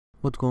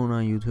What's going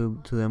on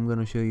YouTube? Today I'm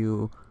gonna show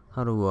you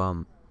how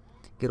to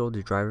get all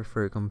the drivers for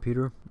your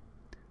computer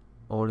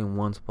all in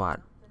one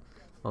spot.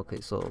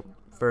 Okay, so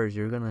first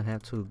you're gonna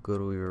have to go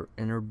to your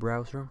inner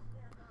browser.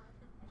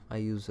 I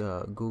use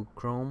Google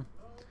Chrome,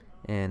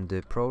 and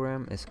the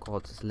program is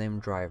called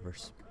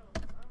SlimDrivers.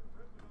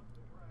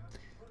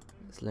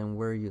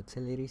 Slimware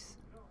Utilities.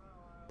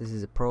 This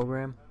is a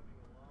program.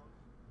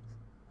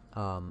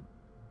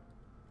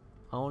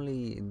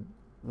 Only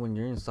when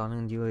you're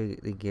installing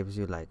it gives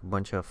you like a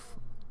bunch of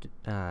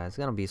it's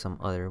gonna be some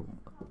other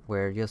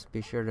where just be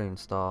sure to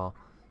install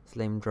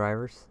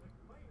SlimDrivers.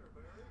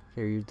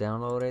 Here you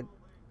download it,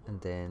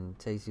 and then it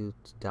takes you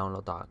to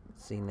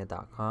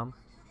download.cnet.com.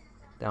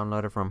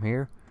 Download it from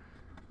here.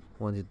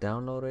 Once you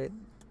download it,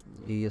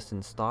 you just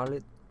install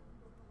it.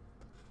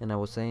 And I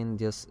was saying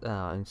just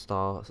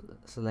install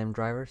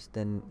SlimDrivers,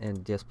 then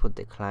and just put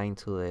the client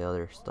to the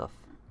other stuff.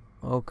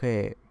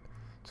 Okay,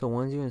 so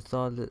once you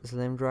install the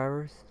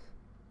SlimDrivers,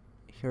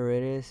 here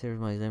it is. Here's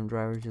my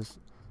SlimDrivers. Just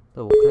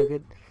double click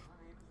it.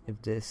 If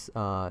this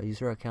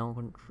user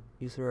account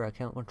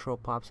control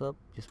pops up,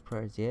 just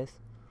press yes.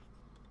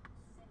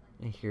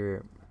 And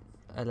here,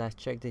 I last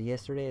checked it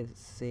yesterday.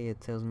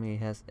 It tells me it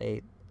has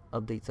 8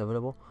 updates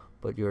available,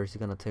 but yours is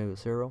gonna tell you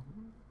 0.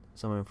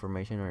 Some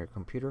information on your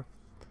computer.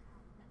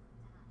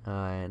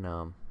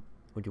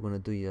 What you wanna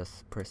do is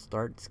just press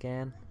start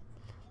scan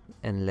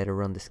and let it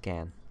run the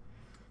scan.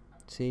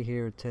 See,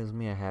 here it tells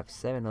me I have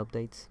 7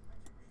 updates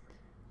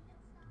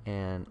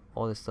and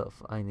all the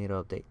stuff I need to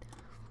update.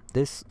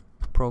 This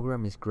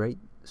program is great,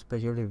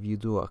 especially if you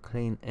do a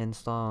clean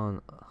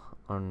install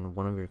on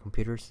one of your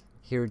computers.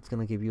 Here it's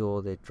gonna give you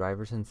all the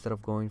drivers instead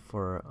of going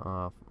for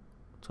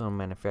to a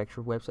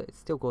manufacturer website. It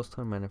still goes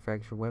to a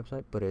manufacturer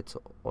website, but it's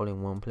all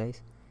in one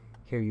place.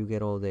 Here you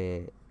get all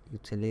the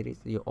utilities,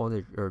 all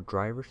your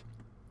drivers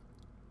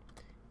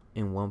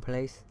in one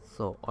place,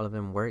 so all of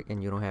them work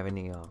and you don't have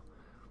any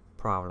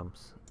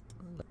problems.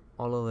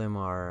 All of them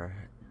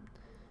are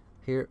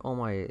here. All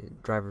my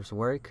drivers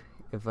work.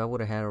 If I would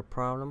have had a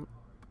problem,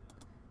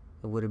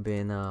 it would have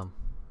been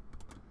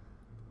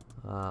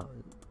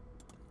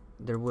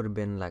there would have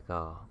been like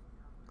a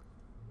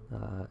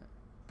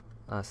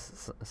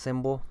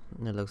symbol,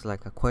 and it looks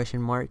like a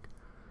question mark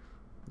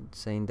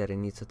saying that it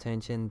needs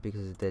attention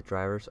because the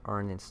drivers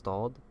aren't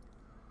installed.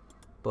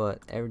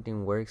 But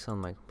everything works on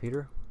my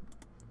computer.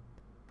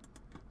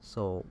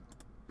 So,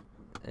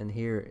 and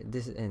here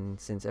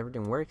since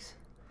everything works,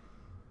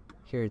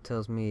 here it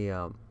tells me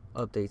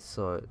updates,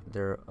 so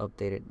they're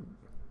updated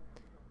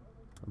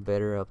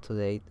better, up to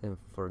date, and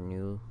for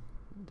new,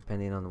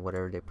 depending on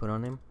whatever they put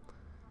on them.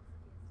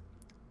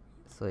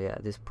 So yeah,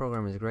 this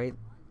program is great.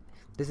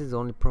 This is the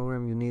only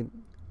program you need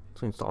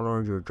to install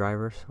all your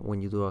drivers when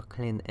you do a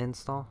clean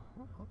install,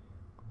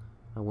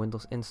 a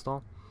Windows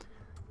install.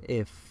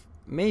 If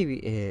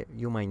maybe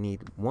you might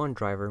need one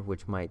driver,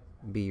 which might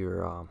be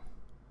your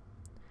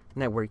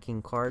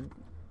networking card.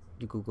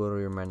 You could go to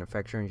your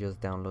manufacturer and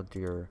just download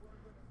your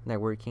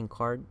networking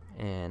card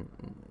and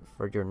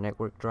for your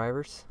network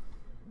drivers,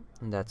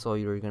 and that's all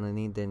you're gonna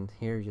need. Then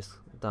here, just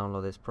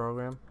download this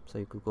program. So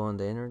you could go on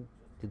the internet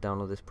to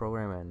download this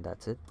program, and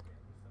that's it.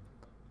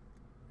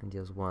 And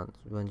just once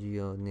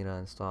you need to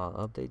install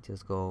update,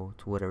 just go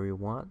to whatever you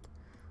want.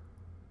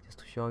 Just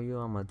to show you,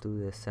 I'm gonna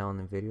do the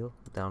sound and video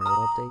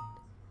download update.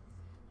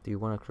 Do you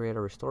want to create a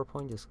restore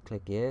point? Just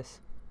click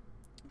yes.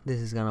 This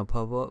is gonna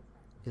pop up.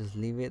 Just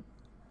leave it.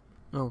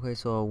 Okay,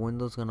 so a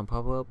window's gonna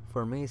pop up.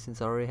 For me,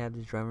 since I already have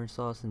this driver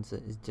installed, since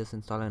it's just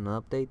installing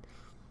an update,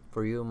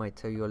 for you it might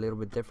tell you a little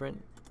bit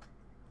different.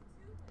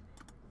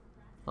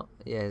 Oh,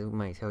 yeah, it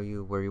might tell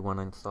you where you want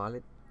to install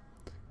it.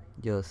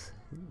 Just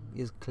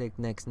click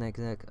next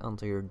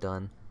until you're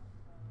done.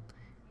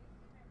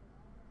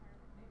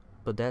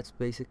 But that's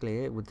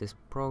basically it with this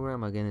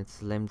program. Again,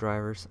 it's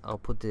SlimDrivers. I'll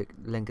put the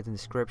link in the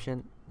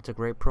description. It's a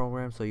great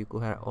program, so you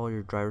could have all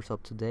your drivers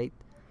up to date,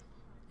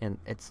 and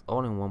it's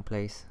all in one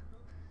place.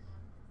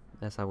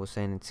 As I was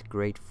saying, it's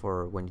great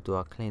for when you do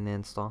a clean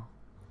install,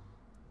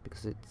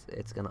 because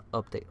it's gonna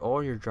update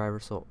all your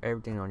drivers so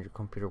everything on your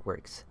computer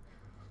works.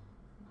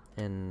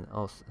 And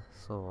also,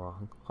 so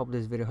hope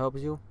this video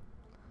helps you,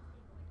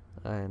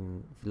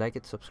 and if you like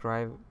it,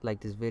 subscribe,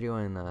 like this video,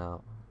 and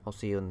I'll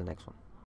see you in the next one.